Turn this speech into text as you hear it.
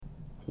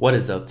What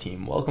is up,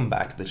 team? Welcome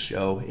back to the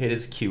show. It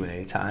is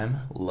Q&A time.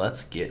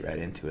 Let's get right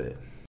into it.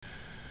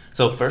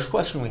 So first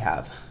question we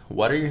have,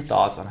 what are your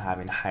thoughts on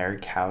having higher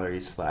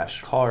calories /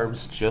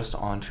 carbs just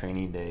on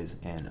training days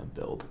in a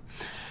build?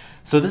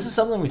 So this is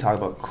something we talk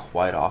about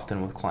quite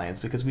often with clients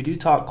because we do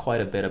talk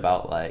quite a bit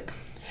about like,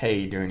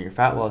 hey, during your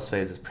fat loss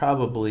phase, it's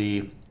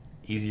probably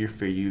easier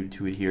for you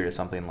to adhere to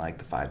something like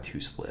the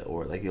 5-2 split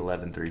or like the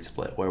 11-3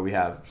 split, where we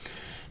have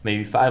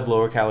maybe 5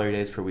 lower calorie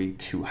days per week,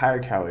 2 higher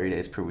calorie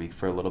days per week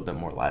for a little bit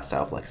more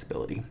lifestyle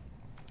flexibility.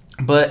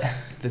 But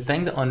the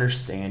thing to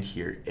understand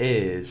here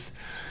is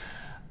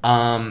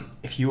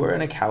if you are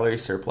in a calorie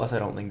surplus, I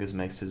don't think this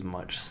makes as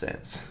much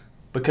sense.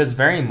 Because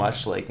very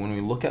much like when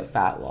we look at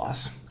fat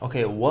loss,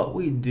 okay, what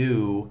we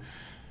do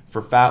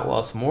for fat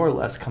loss more or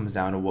less comes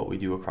down to what we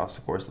do across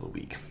the course of the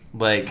week.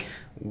 Like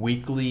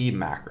weekly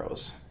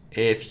macros.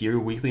 If your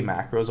weekly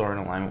macros are in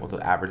alignment with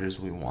the averages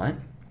we want,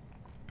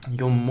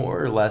 you'll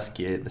more or less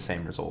get the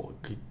same result,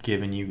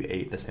 given you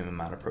ate the same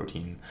amount of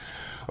protein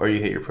or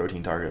you hit your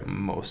protein target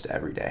most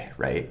every day,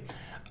 right?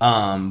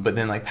 But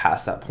then like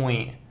past that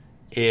point,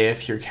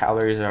 if your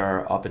calories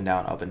are up and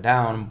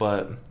down,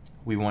 but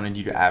we wanted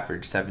you to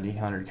average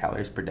 1,700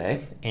 calories per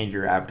day and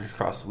your average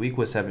across the week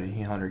was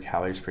 1,700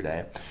 calories per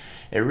day,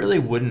 it really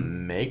wouldn't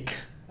make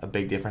a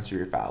big difference for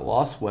your fat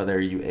loss whether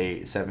you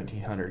ate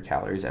 1,700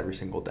 calories every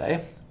single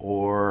day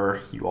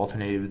or you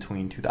alternated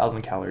between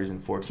 2,000 calories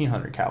and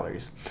 1,400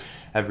 calories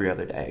every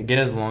other day. Again,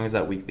 as long as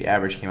that weekly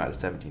average came out to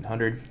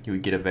 1,700, you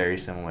would get a very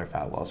similar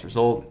fat loss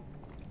result.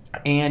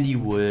 And you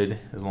would,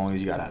 as long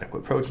as you got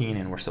adequate protein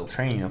and we're still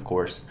training, of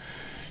course,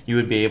 you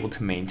would be able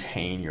to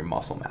maintain your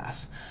muscle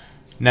mass.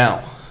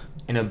 Now,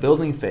 in a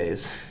building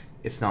phase,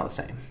 it's not the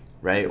same,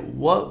 right?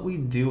 What we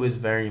do is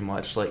very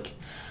much like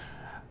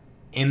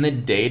in the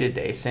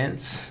day-to-day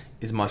sense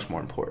is much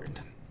more important.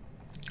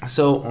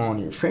 So on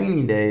your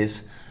training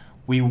days,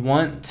 we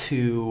want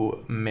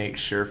to make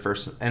sure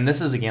first, and this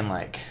is again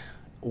like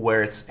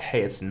where it's,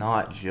 hey, it's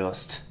not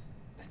just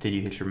did you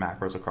hit your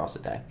macros across the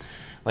day.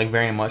 Like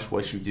very much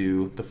what you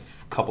do the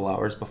couple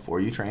hours before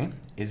you train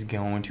is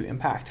going to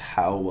impact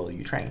how well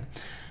you train.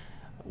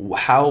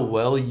 How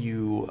well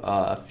you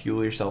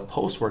fuel yourself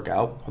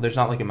post-workout. Well, there's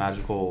not like a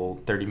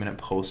magical 30-minute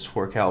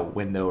post-workout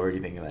window or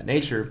anything of that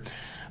nature,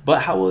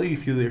 but how well you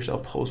fuel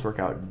yourself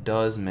post-workout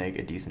does make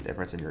a decent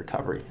difference in your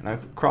recovery. And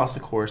across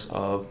the course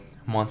of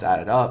months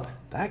added up,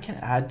 that can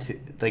add to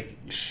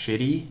like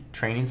shitty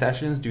training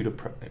sessions due to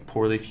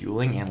poorly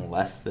fueling and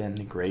less than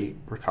great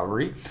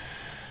recovery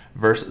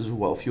versus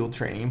well-fueled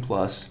training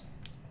plus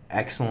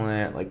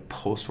excellent like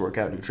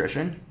post-workout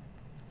nutrition.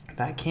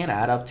 That can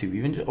add up to,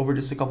 even over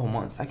just a couple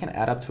months, that can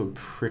add up to a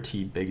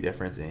pretty big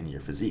difference in your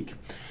physique.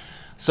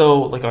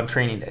 So like on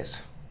training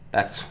days,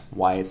 that's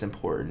why it's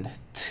important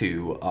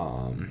to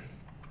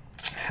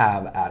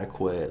have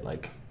adequate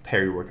like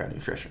peri-workout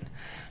nutrition.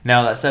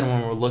 Now that said,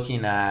 when we're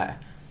looking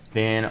at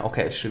then,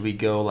 okay, should we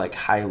go like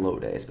high-low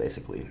days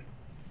basically?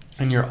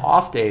 In your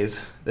off days,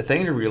 the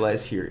thing to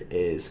realize here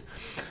is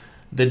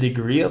the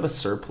degree of a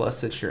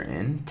surplus that you're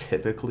in,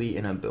 typically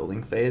in a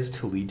building phase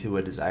to lead to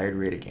a desired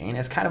rate of gain,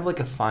 is kind of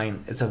like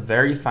it's a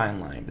very fine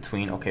line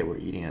between, okay, we're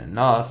eating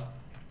enough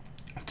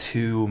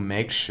to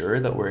make sure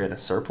that we're in a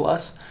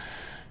surplus,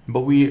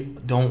 but we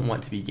don't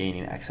want to be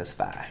gaining excess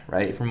fat,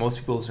 right? For most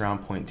people, it's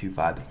around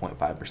 0.25 to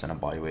 0.5%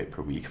 of body weight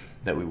per week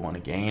that we want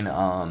to gain.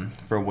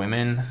 For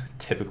women,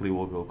 typically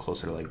we'll go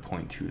closer to like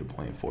 0.2 to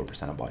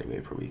 0.4% of body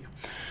weight per week.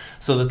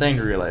 So the thing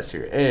to realize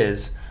here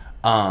is,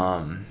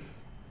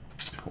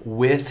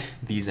 with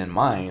these in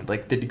mind,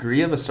 like the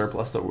degree of a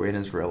surplus that we're in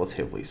is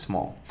relatively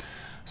small.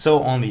 So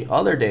on the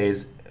other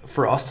days,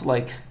 for us to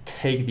like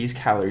take these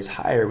calories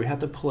higher, we have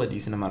to pull a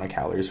decent amount of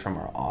calories from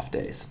our off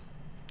days.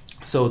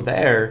 So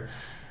there,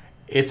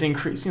 it's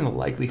increasing the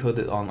likelihood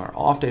that on our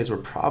off days, we're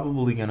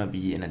probably going to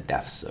be in a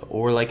deficit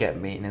or like at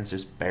maintenance,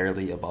 just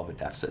barely above a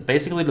deficit,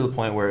 basically to the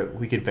point where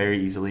we could very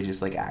easily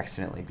just like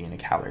accidentally be in a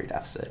calorie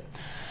deficit.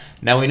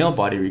 Now we know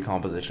body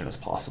recomposition is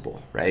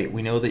possible, right?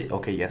 We know that,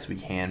 okay, yes, we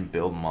can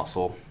build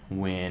muscle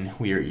when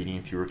we are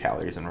eating fewer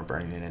calories than we're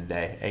burning in a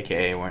day,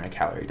 aka we're in a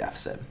calorie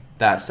deficit.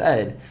 That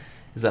said,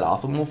 is that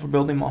optimal for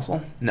building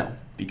muscle? No,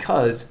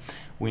 because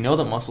we know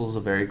that muscle is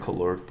a very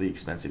calorically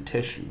expensive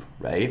tissue,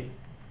 right?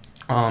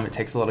 It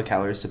takes a lot of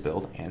calories to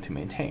build and to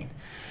maintain.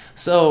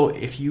 So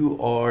if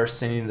you are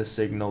sending the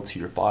signal to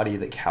your body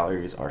that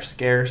calories are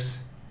scarce,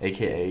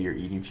 aka you're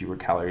eating fewer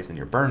calories than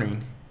you're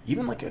burning,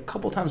 even like a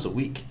couple times a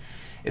week,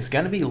 it's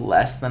going to be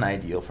less than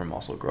ideal for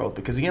muscle growth.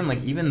 Because again,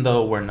 like even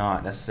though we're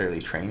not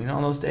necessarily training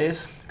on those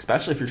days,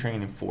 especially if you're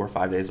training 4 or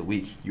 5 days a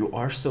week, you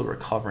are still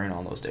recovering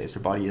on those days.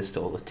 Your body is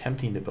still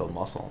attempting to build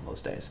muscle on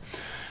those days.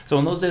 So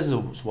in those days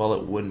as well,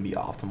 it wouldn't be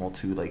optimal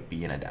to like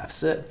be in a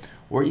deficit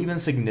or even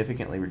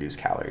significantly reduce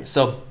calories.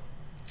 So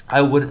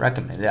I wouldn't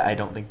recommend it. I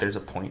don't think there's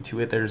a point to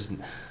it. There's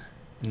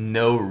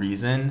no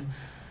reason.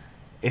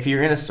 If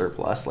you're in a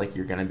surplus, like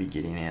you're going to be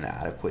getting in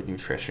adequate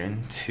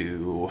nutrition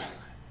to...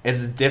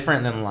 It's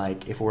different than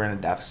like if we're in a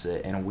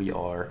deficit and we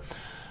are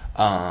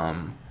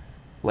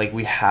like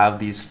we have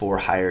these 4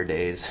 higher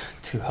days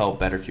to help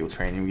better fuel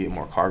training. We get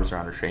more carbs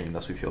around our training,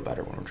 thus we feel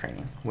better when we're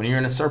training. When you're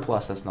in a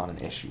surplus, that's not an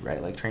issue,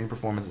 right? Like training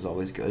performance is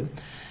always good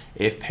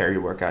if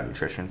peri-workout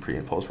nutrition, pre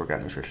and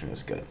post-workout nutrition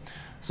is good.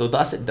 So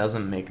thus it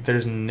doesn't make,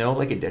 there's no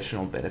like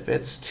additional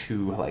benefits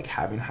to like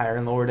having higher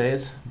and lower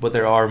days, but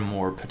there are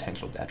more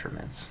potential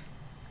detriments.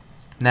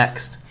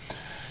 Next,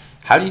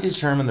 how do you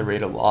determine the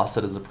rate of loss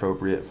that is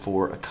appropriate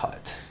for a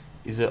cut?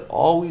 Is it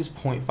always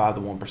 0.5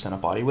 to 1%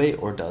 of body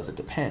weight, or does it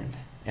depend?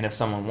 And if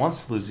someone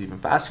wants to lose even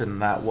faster than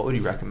that, what would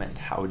you recommend?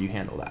 How would you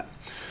handle that?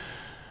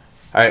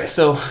 All right,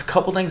 so a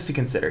couple things to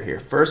consider here.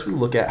 First, we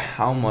look at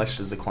how much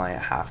does the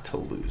client have to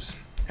lose.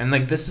 And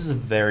like this is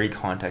very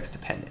context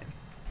dependent.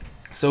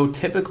 So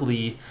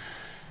typically,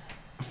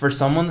 for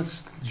someone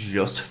that's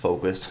just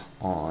focused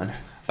on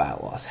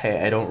fat loss,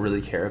 hey, I don't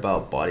really care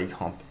about body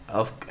comp.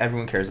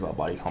 Everyone cares about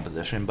body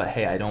composition, but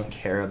hey, I don't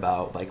care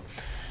about like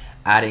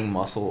adding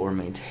muscle or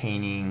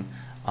maintaining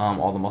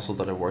all the muscle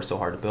that I've worked so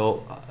hard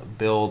to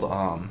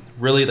build.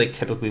 Really, like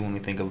typically when we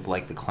think of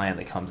like the client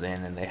that comes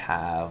in and they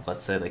have,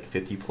 let's say, like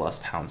 50 plus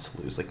pounds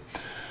to lose, like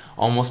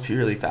almost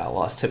purely fat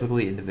loss.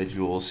 Typically,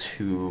 individuals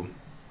who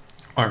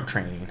aren't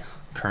training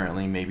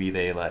currently, maybe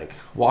they like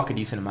walk a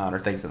decent amount or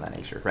things of that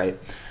nature, right?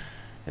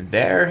 And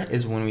there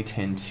is when we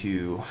tend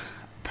to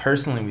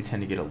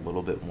get a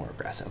little bit more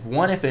aggressive.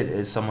 One, if it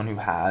is someone who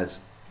has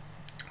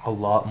a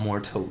lot more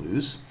to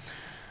lose,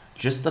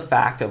 just the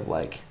fact of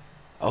like,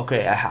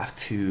 okay, I have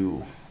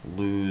to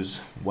lose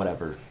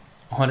whatever,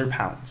 100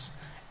 pounds,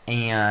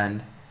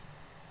 and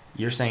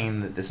you're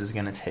saying that this is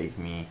going to take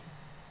me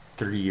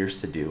 3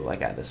 years to do,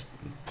 like at this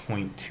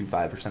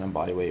 0.25% of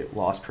body weight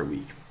loss per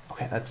week.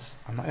 Okay,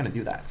 I'm not going to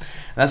do that.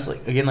 And that's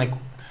like, again, like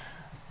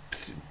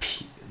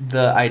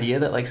the idea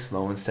that like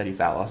slow and steady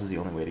fat loss is the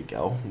only way to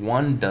go.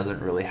 One, doesn't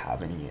really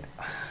have any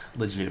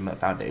legitimate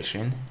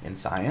foundation in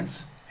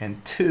science.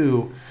 And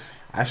two,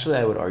 actually,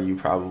 I would argue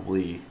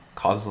probably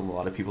causes a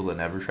lot of people to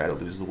never try to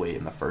lose the weight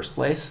in the first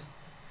place.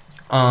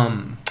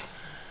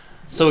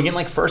 So again,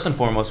 like first and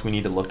foremost, we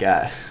need to look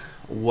at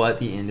what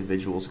the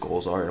individual's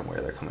goals are and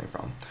where they're coming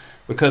from.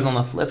 Because on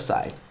the flip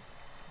side,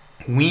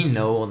 we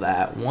know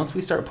that once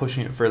we start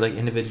pushing it for like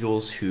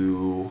individuals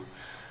who,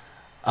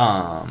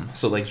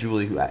 so like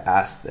Julie, who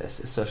asked this,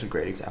 is such a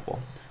great example.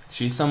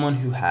 She's someone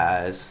who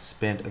has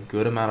spent a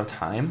good amount of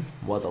time,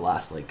 the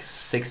last like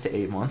 6 to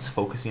 8 months,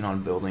 focusing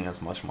on building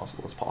as much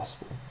muscle as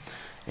possible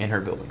in her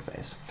building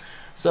phase.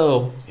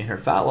 So in her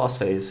fat loss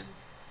phase,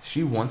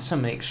 she wants to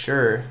make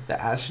sure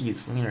that as she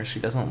gets leaner, she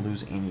doesn't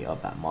lose any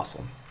of that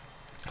muscle.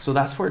 So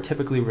that's where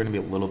typically we're going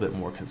to be a little bit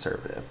more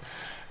conservative.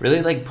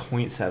 Really like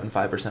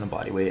 0.75% of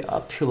body weight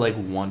up to like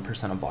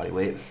 1% of body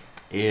weight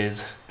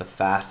is the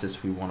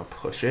fastest we want to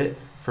push it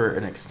for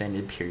an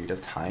extended period of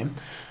time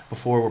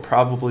before we're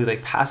probably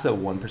like past that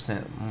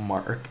 1%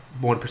 mark,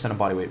 1% of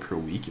body weight per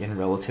week in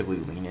relatively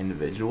lean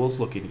individuals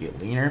looking to get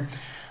leaner.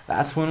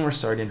 That's when we're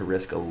starting to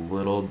risk a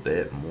little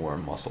bit more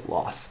muscle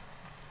loss.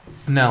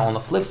 Now, on the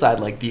flip side,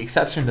 like the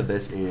exception to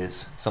this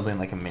is something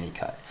like a mini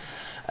cut.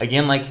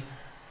 Again, like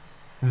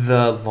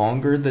the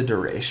longer the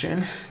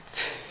duration,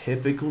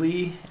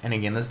 typically, and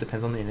again, this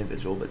depends on the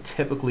individual, but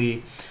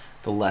typically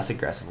the less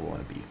aggressive we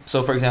want to be.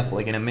 So for example,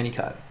 like in a mini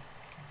cut,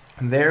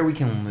 there we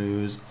can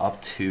lose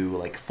up to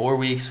like 4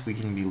 weeks, we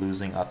can be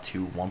losing up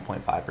to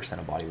 1.5%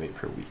 of body weight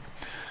per week.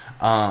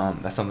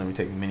 That's something we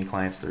take many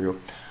clients through.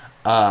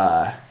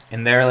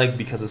 And there, like,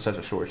 because it's such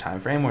a short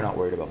time frame, we're not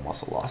worried about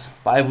muscle loss.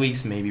 5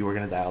 weeks, maybe we're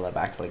going to dial that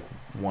back to like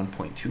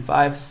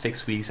 1.25.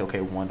 6 weeks,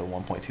 okay, 1 to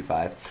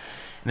 1.25. And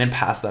then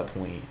past that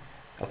point,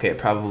 okay, it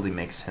probably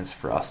makes sense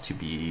for us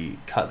to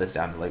cut this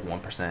down to like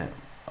 1%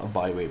 of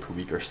body weight per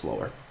week or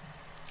slower.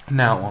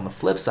 Now, on the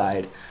flip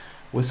side,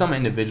 with some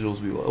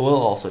individuals, we'll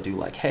also do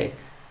like, hey,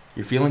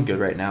 you're feeling good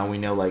right now. We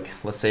know, like,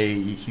 let's say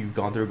you've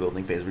gone through a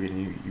building phase. We're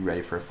getting you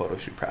ready for a photo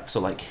shoot prep.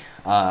 So, like,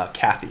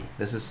 Kathy,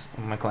 this is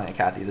my client,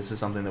 Kathy. This is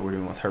something that we're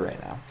doing with her right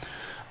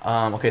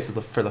now. Okay, so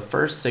for the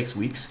first 6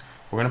 weeks,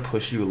 we're going to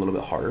push you a little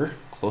bit harder,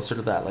 closer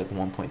to that, like,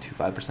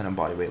 1.25% of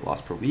body weight loss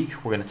per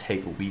week. We're going to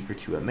take a week or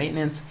two of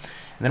maintenance,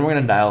 and then we're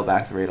going to dial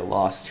back the rate of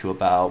loss to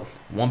about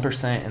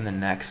 1% in the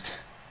next,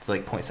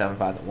 like,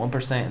 0.75 to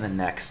 1% in the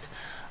next,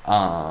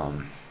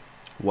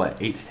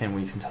 8 to 10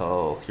 weeks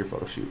until your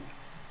photo shoot.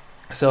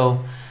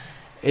 So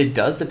it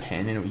does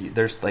depend, and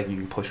there's like you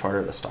can push harder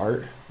at the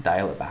start,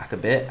 dial it back a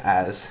bit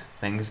as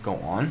things go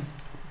on,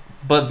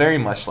 but very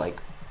much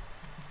like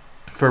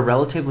for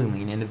relatively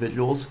lean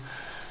individuals,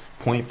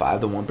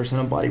 0.5 to 1%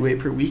 of body weight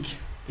per week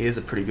is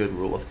a pretty good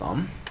rule of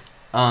thumb.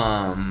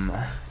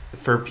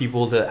 For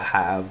people that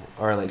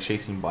are like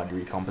chasing body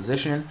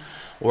recomposition,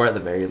 or at the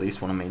very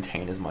least want to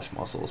maintain as much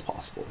muscle as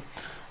possible.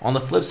 On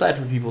the flip side,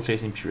 for people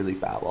chasing purely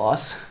fat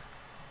loss,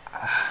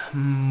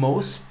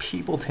 most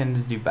people tend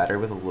to do better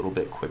with a little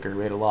bit quicker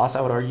rate of loss,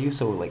 I would argue.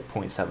 So like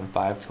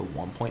 0.75 to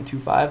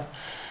 1.25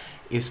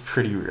 is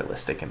pretty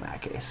realistic in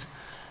that case.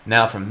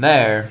 Now from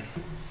there,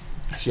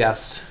 she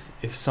asked,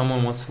 if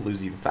someone wants to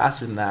lose even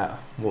faster than that,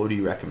 what would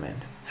you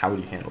recommend? How would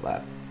you handle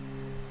that?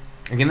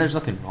 Again, there's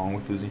nothing wrong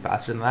with losing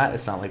faster than that.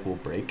 It's not like we'll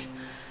break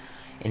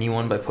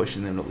anyone by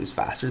pushing them to lose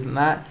faster than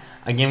that.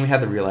 Again, we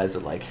have to realize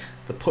that like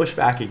the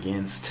pushback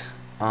against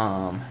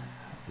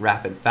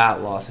rapid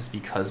fat loss is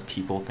because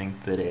people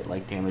think that it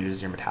like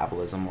damages your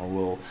metabolism or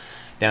will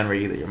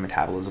downregulate your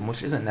metabolism,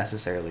 which isn't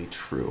necessarily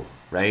true,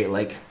 right?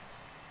 Like,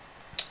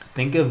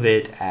 think of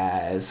it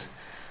as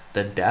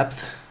the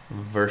depth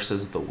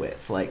versus the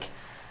width. Like,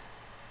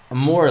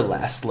 more or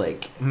less,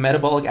 like,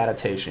 metabolic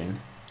adaptation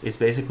is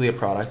basically a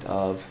product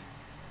of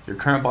your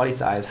current body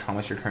size, how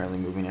much you're currently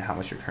moving, and how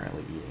much you're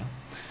currently eating.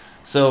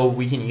 So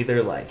we can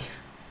either like,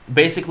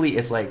 basically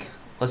it's like,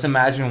 let's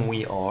imagine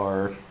we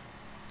are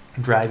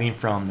driving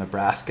from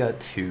Nebraska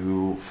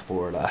to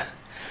Florida.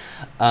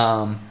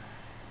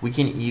 We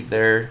can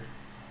either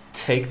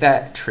take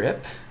that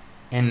trip,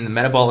 and the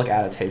metabolic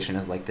adaptation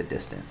is like the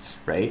distance,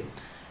 right?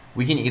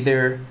 We can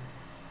either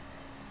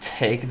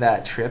take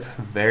that trip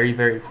very,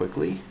 very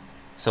quickly.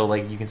 So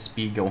like you can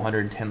go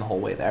 110 the whole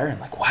way there, and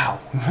like, wow,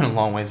 we went a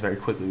long ways very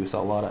quickly. We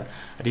saw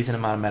a decent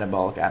amount of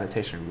metabolic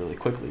adaptation really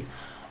quickly.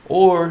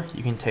 Or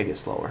you can take it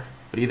slower.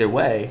 But either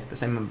way, the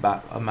same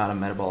amount of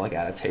metabolic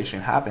adaptation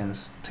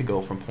happens to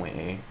go from point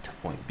A to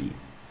point B.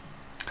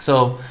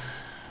 So,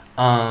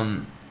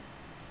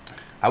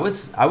 I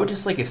would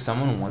just like, if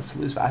someone wants to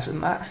lose faster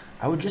than that,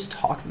 I would just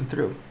talk them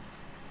through.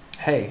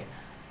 Hey,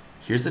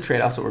 here's the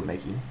trade-offs that we're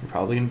making. You're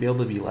probably gonna be able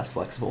to be less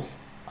flexible.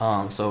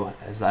 So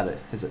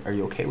are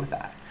you okay with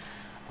that?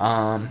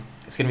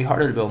 It's gonna be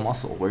harder to build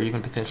muscle. We're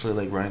even potentially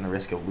like running the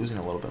risk of losing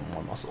a little bit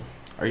more muscle.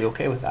 Are you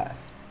okay with that?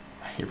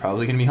 You're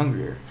probably gonna be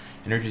hungrier.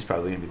 Energy's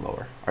probably gonna be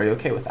lower. Are you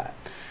okay with that?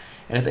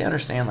 And if they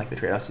understand like the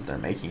trade-offs that they're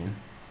making,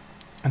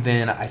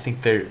 then I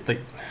think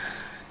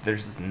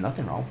there's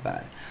nothing wrong with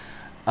that.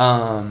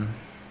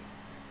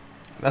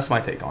 That's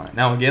my take on it.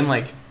 Now, again,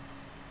 like,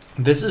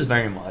 this is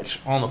very much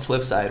on the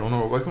flip side. When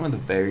we're working with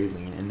very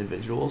lean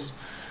individuals,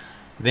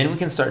 then we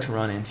can start to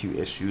run into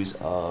issues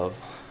of,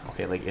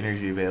 okay, like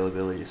energy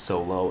availability is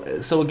so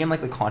low. So again,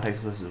 like the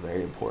context of this is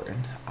very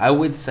important. I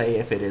would say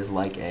if it is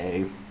like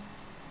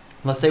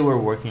let's say we're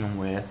working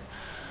with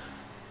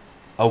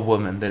a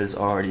woman that is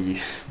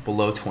already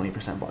below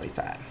 20% body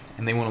fat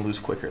and they want to lose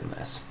quicker than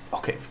this.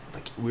 Okay,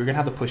 like we're going to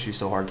have to push you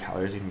so hard,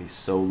 calories are going to be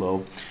so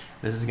low.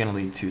 This is going to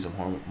lead to some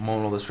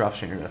hormonal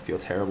disruption. You're going to feel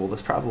terrible.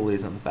 This probably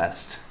isn't the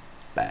best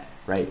bet,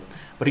 right?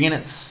 But again,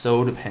 it's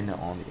so dependent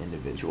on the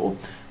individual.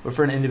 But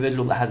for an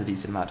individual that has a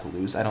decent amount to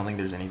lose, I don't think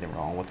there's anything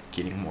wrong with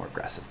getting more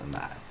aggressive than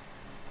that.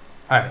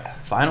 All right,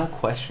 final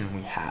question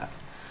we have.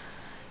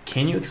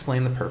 Can you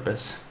explain the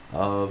purpose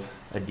of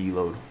a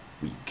deload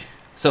week?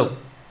 So,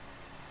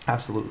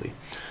 absolutely.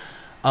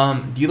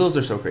 Deloads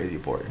are so crazy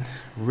important.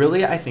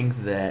 Really, I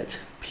think that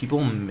people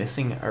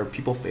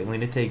failing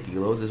to take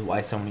deloads is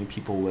why so many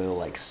people will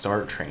like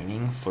start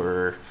training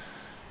for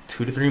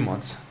 2 to 3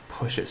 months,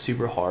 push it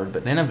super hard,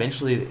 but then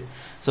eventually,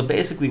 so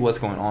basically what's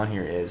going on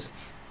here is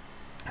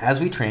as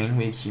we train,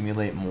 we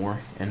accumulate more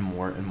and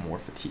more and more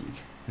fatigue.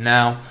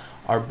 Now,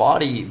 our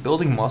body,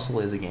 building muscle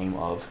is a game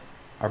of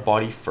our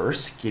body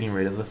first getting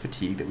rid of the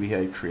fatigue that we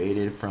had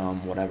created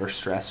from whatever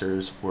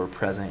stressors were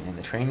present in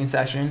the training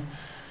session,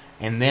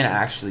 and then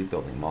actually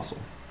building muscle.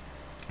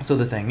 So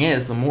the thing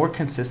is, the more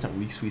consistent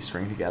weeks we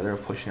string together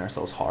of pushing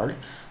ourselves hard,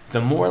 the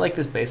more like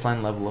this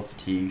baseline level of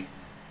fatigue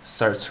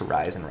starts to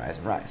rise and rise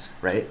and rise,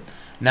 right?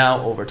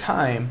 Now, over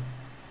time,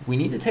 we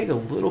need to take a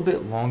little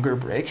bit longer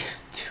break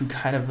to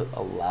kind of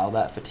allow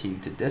that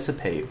fatigue to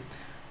dissipate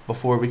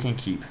before we can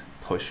keep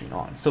pushing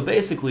on. So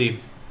basically,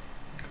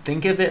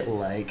 think of it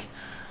like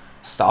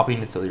stopping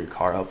to fill your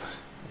car up.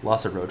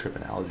 Lots of road trip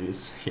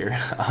analogies here.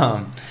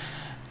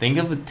 Think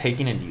of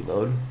taking a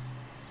deload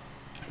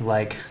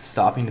like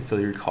stopping to fill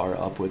your car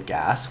up with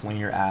gas when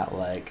you're at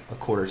like a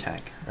quarter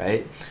tank,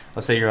 right?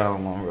 Let's say you're on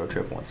a long road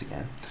trip once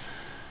again.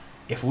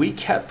 If we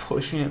kept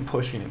pushing and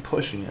pushing and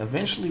pushing,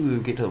 eventually we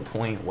would get to the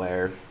point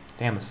where,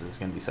 damn, this is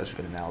going to be such a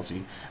good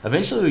analogy.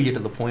 Eventually we get to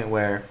the point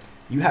where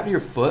you have your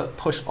foot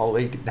pushed all the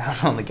way down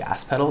on the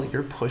gas pedal.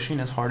 You're pushing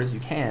as hard as you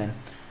can,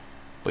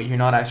 but you're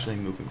not actually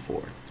moving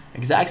forward.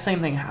 Exact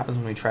same thing happens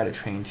when we try to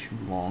train too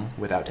long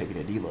without taking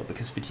a deload,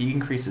 because fatigue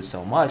increases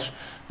so much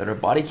that our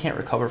body can't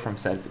recover from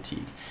said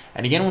fatigue.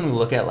 And again, when we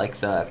look at like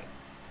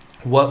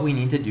what we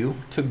need to do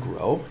to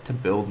grow, to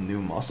build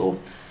new muscle,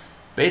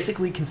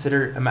 basically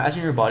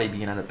imagine your body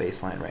being at a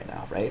baseline right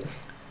now, right?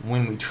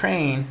 When we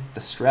train, the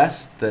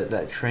stress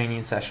that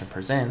training session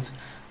presents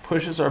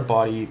pushes our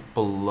body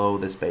below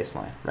this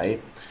baseline,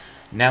 right?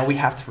 Now we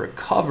have to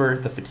recover,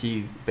 the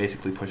fatigue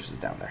basically pushes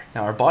it down there.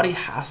 Now our body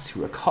has to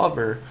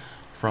recover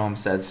from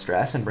said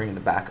stress and bringing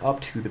it back up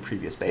to the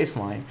previous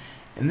baseline.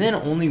 And then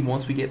only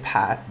once we get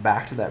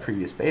back to that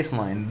previous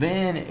baseline,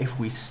 then if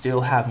we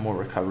still have more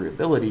recovery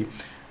ability,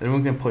 then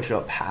we can push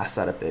up past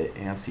that a bit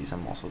and see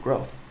some muscle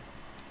growth.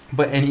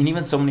 And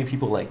even so many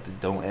people like that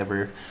don't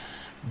ever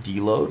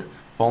deload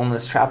fall in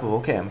this trap of,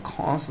 okay, I'm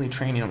constantly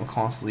training, I'm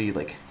constantly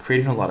like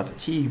creating a lot of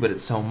fatigue, but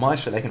it's so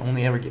much that I can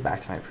only ever get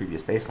back to my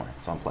previous baseline,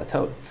 so I'm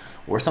plateaued.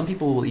 Or some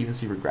people will even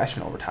see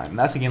regression over time. And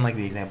that's again like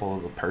the example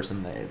of the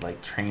person that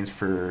like trains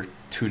for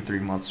 2 to 3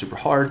 months super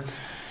hard,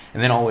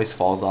 and then always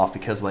falls off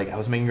because like I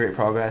was making great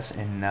progress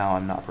and now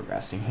I'm not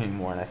progressing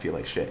anymore and I feel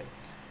like shit.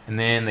 And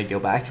then they go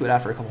back to it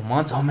after a couple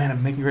months. Oh man,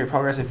 I'm making great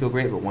progress. I feel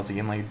great, but once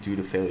again, like due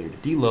to failure to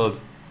deload,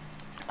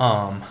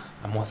 I'm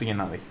once again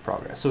not making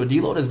progress. So a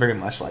deload is very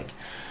much like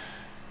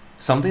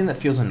something that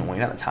feels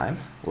annoying at the time,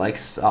 like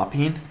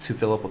stopping to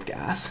fill up with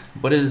gas,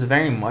 but it is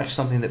very much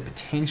something that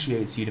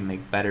potentiates you to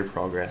make better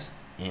progress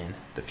in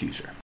the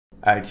future.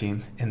 All right,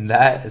 team, and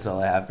that is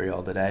all I have for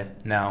y'all today.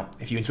 Now,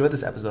 if you enjoyed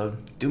this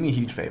episode, do me a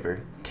huge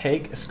favor.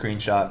 Take a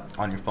screenshot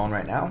on your phone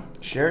right now,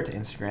 share it to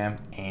Instagram,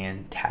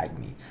 and tag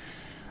me.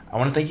 I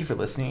want to thank you for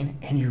listening,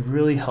 and you're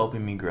really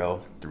helping me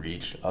grow the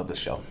reach of the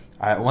show.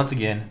 All right, once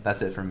again,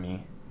 that's it from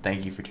me.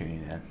 Thank you for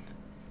tuning in.